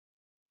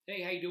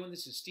Hey, how you doing?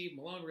 This is Steve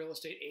Malone, real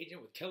estate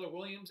agent with Keller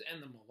Williams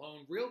and the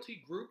Malone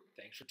Realty Group.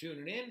 Thanks for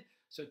tuning in.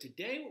 So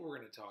today what we're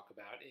going to talk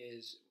about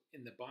is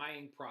in the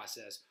buying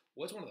process,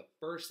 what's one of the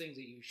first things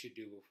that you should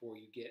do before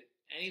you get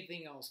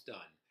anything else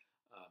done?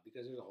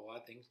 Because there's a whole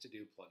lot of things to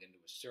do. Plug into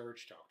a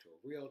search, talk to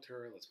a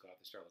realtor, let's go out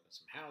and start looking at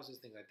some houses,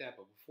 things like that.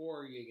 But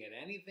before you get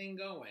anything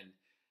going,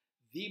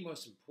 the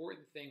most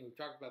important thing, we've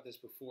talked about this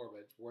before,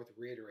 but it's worth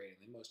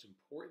reiterating, the most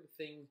important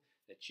thing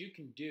that you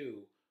can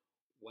do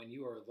when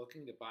you are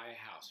looking to buy a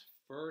house,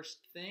 first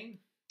thing,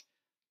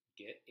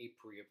 get a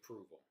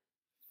pre-approval.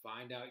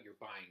 Find out your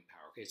buying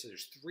power. Okay, so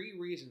there's three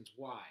reasons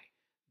why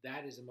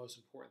that is the most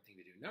important thing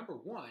to do. Number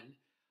one,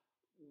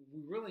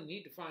 we really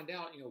need to find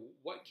out,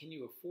 what can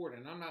you afford?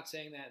 And I'm not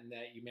saying that and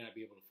that you may not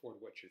be able to afford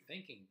what you're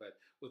thinking, but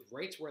with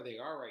rates where they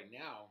are right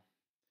now,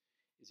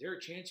 is there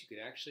a chance you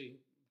could actually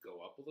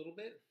go up a little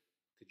bit?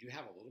 Could you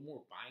have a little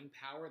more buying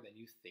power than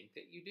you think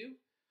that you do?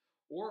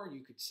 Or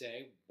you could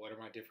say, what are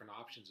my different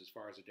options as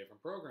far as the different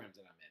programs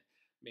that I'm in?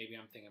 Maybe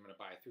I'm thinking I'm going to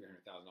buy a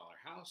 $300,000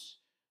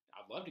 house.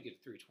 I'd love to get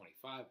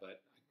 325,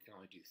 but I can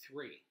only do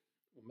three.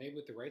 Well,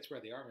 maybe with the rates where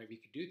they are, maybe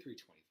you could do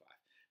 325.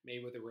 Maybe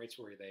with the rates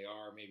where they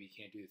are, maybe you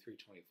can't do the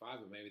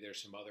 325, but maybe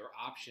there's some other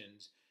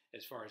options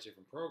as far as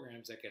different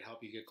programs that could help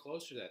you get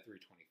closer to that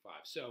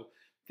 325. So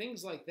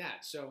things like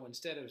that. So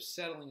instead of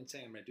settling and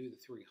saying I'm going to do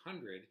the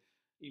 300,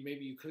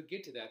 maybe you could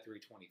get to that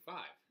 325.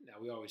 Now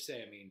we always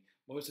say,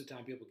 most of the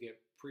time people get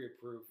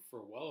pre-approved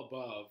for well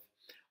above,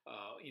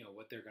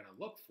 what they're going to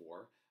look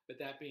for. But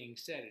that being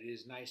said, it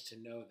is nice to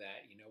know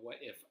that,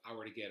 what, if I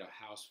were to get a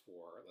house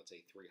for, let's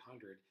say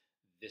 300,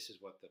 this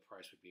is what the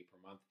price would be per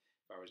month.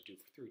 If I was due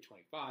for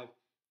 325,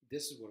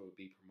 this is what it would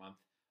be per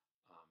month.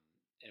 Um,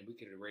 and we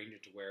could arrange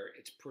it to where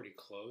it's pretty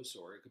close,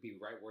 or it could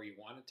be right where you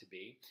want it to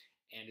be,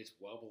 and it's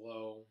well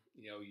below,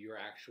 your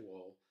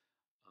actual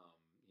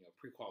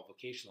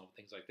pre-qualification level,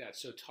 things like that.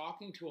 So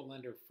talking to a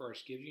lender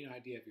first gives you an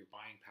idea of your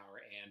buying power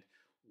and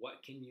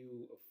what can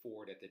you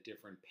afford at the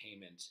different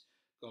payments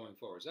going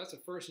forward. So that's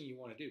the first thing you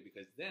want to do,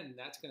 because then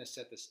that's going to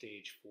set the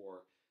stage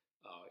for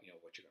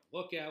what you're going to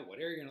look at, what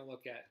area you're going to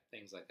look at,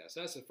 things like that.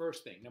 So that's the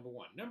first thing, number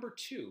one. Number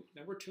two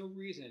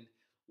reason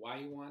why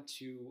you want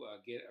to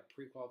get a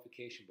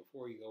pre-qualification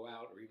before you go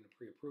out, or even a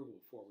pre-approval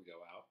before we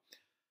go out.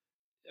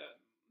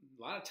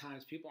 A lot of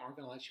times people aren't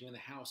going to let you in the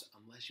house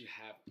unless you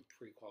have a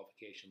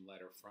pre-qualification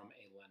letter from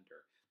a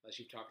lender, unless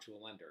you've talked to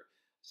a lender.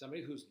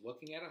 Somebody who's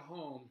looking at a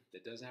home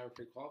that doesn't have a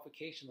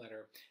pre-qualification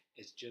letter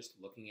is just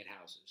looking at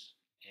houses.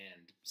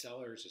 And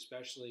sellers,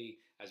 especially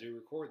as we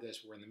record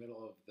this, we're in the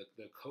middle of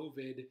the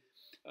COVID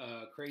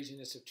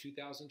craziness of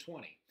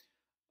 2020.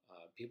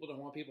 People don't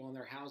want people in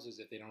their houses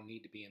if they don't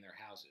need to be in their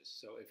houses.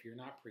 So if you're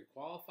not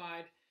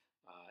pre-qualified,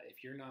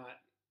 if you're not,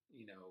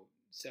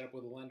 set up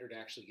with a lender to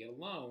actually get a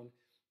loan,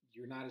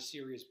 you're not a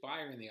serious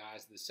buyer in the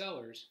eyes of the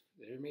sellers.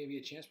 There may be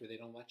a chance where they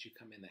don't let you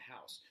come in the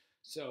house.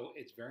 So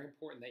it's very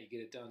important that you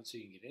get it done so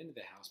you can get into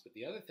the house. But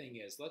the other thing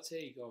is, let's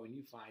say you go and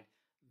you find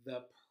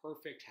the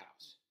perfect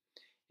house.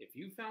 If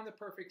you found the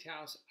perfect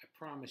house, I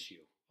promise you,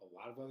 a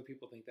lot of other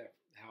people think that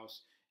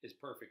house is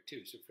perfect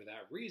too. So for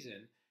that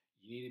reason,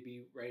 you need to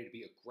be ready to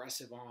be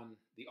aggressive on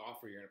the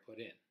offer you're going to put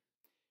in.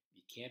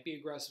 You can't be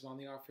aggressive on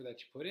the offer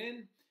that you put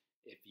in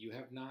if you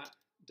have not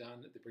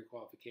done the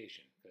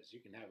pre-qualification, because you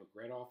can have a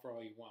great offer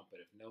all you want, but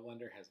if no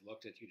lender has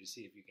looked at you to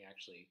see if you can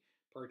actually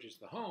purchase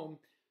the home,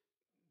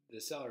 the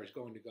seller is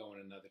going to go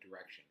in another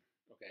direction.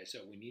 Okay, so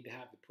we need to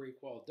have the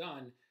pre-qual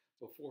done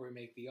before we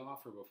make the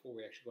offer, before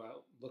we actually go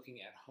out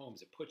looking at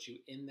homes. It puts you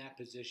in that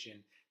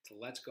position to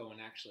let's go and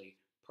actually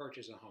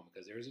purchase a home,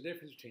 because there is a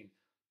difference between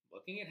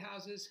looking at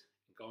houses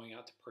and going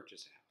out to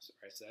purchase a house.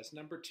 All right, so that's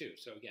number two.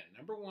 So again,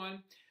 number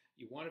one,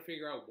 you want to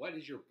figure out what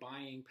is your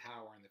buying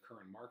power in the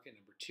current market.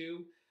 Number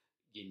two,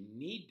 you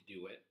need to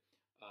do it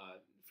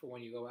for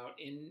when you go out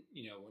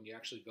when you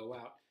actually go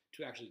out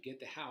to actually get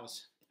the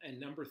house. And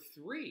number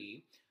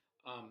three,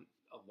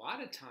 a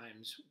lot of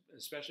times,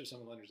 especially some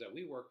of the lenders that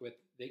we work with,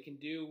 they can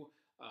do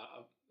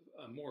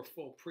a more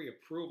full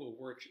pre-approval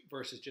work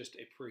versus just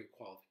a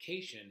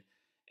pre-qualification.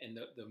 And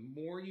the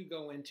more you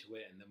go into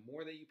it and the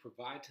more that you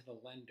provide to the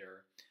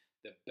lender,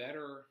 the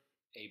better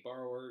a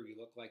borrower you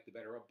look like, the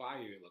better a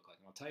buyer you look like.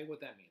 And I'll tell you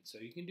what that means. So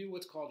you can do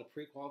what's called a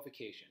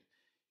pre-qualification.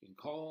 You can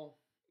call,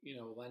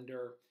 a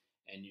lender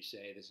and you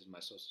say, this is my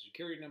social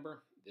security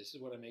number, this is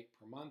what I make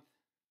per month,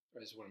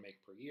 or this is what I make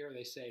per year.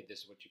 They say,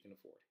 this is what you can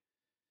afford.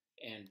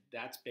 And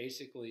that's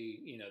basically,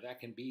 that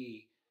can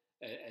be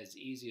as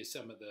easy as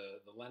some of the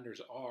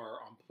lenders are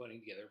on putting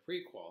together a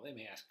pre-qual. They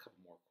may ask a couple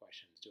more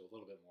questions, do a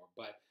little bit more,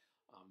 but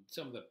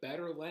some of the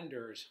better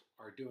lenders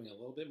are doing a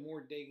little bit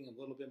more digging, a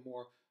little bit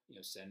more,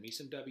 send me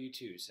some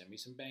W-2s, send me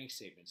some bank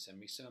statements, send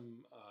me some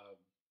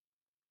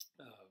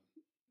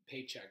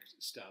paycheck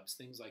stubs,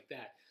 things like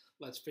that.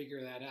 Let's figure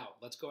that out.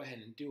 Let's go ahead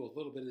and do a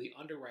little bit of the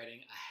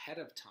underwriting ahead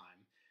of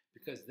time,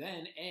 because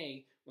then,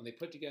 when they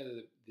put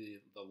together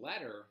the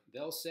letter,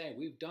 they'll say,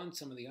 we've done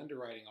some of the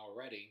underwriting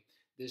already.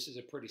 This is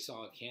a pretty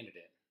solid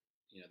candidate.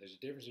 There's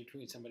a difference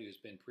between somebody who's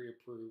been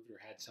pre-approved or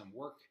had some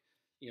work,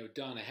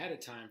 done ahead of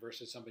time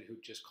versus somebody who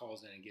just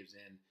calls in and gives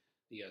in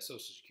the Social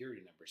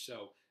Security number.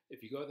 So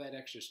if you go that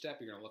extra step,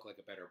 you're going to look like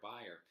a better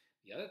buyer.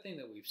 The other thing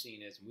that we've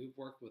seen is we've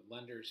worked with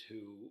lenders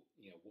who,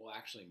 will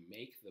actually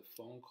make the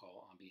phone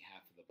call on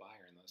behalf of the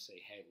buyer, and they'll say,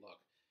 "Hey, look,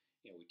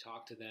 we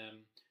talked to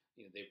them.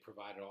 They've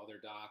provided all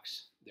their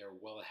docs. They're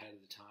well ahead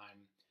of the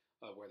time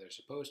where they're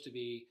supposed to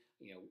be.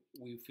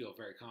 We feel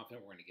very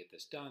confident we're going to get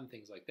this done."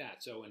 Things like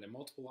that. So in a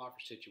multiple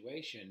offer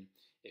situation,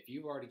 if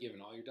you've already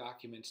given all your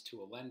documents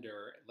to a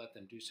lender, let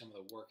them do some of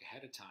the work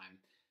ahead of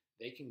time,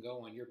 they can go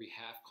on your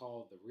behalf,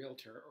 call the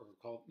realtor, or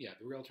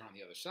the realtor on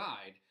the other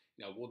side.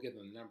 We'll give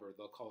them the number.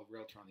 They'll call the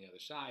realtor on the other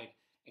side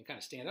and kind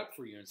of stand up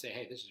for you and say,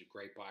 "Hey, this is a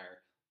great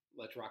buyer.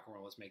 Let's rock and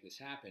roll. Let's make this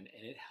happen."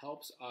 And it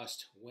helps us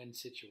to win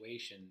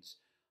situations.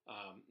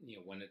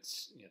 When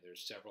it's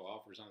there's several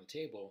offers on the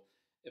table.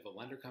 If a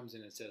lender comes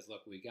in and says,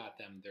 "Look, we got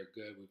them. They're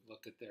good. We've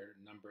looked at their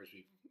numbers.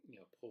 We've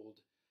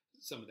pulled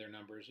some of their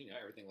numbers.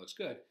 Everything looks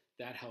good."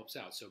 That helps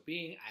out. So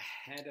being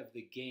ahead of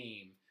the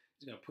game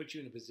is going to put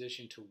you in a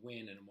position to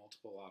win in a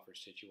multiple offer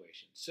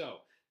situation.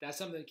 So that's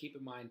something to keep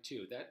in mind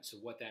too. So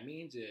what that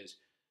means is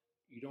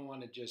you don't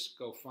want to just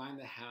go find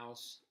the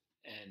house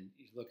and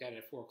you look at it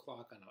at 4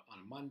 o'clock on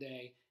a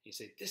Monday and you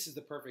say, "This is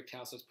the perfect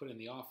house. Let's put in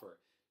the offer."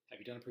 Have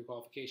you done a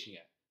pre-qualification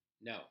yet?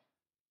 No.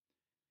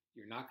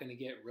 You're not going to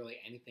get really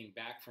anything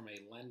back from a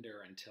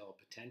lender until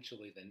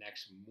potentially the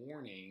next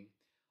morning.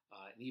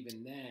 And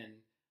even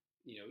then,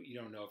 you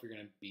don't know if you're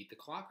going to beat the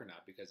clock or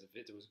not, because if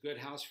it was a good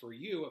house for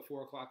you at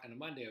 4 o'clock on a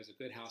Monday, it was a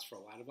good house for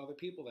a lot of other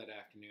people that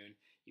afternoon.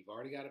 You've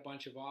already got a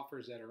bunch of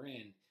offers that are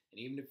in. And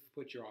even if you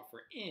put your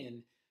offer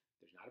in,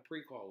 there's not a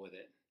pre-qual with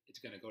it. It's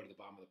going to go to the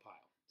bottom of the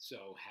pile.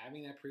 So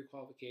having that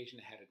pre-qualification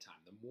ahead of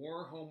time, the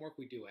more homework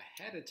we do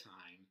ahead of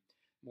time,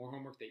 more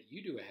homework that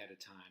you do ahead of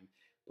time,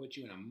 puts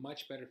you in a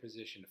much better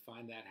position to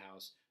find that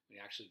house when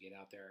you actually get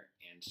out there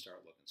and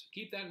start looking. So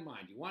keep that in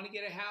mind. You want to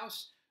get a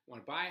house, you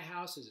want to buy a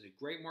house. This is a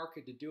great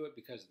market to do it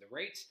because of the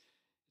rates.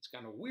 It's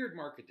kind of a weird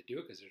market to do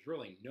it because there's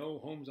really no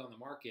homes on the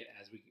market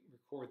as we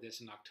record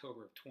this in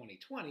October of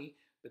 2020.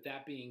 But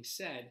that being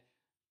said,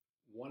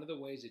 one of the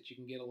ways that you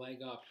can get a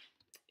leg up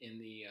in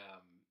the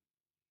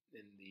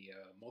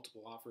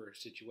multiple offer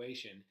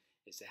situation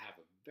is to have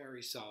a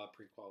very solid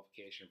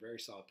pre-qualification, a very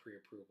solid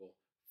pre-approval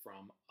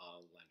from a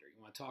lender.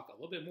 You want to talk a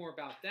little bit more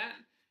about that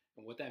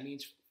and what that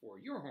means for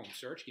your home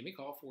search? Give me a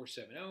call,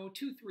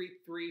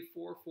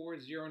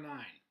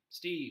 470-233-4409.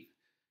 Steve,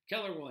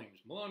 Keller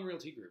Williams, Malone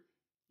Realty Group.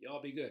 Y'all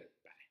be good.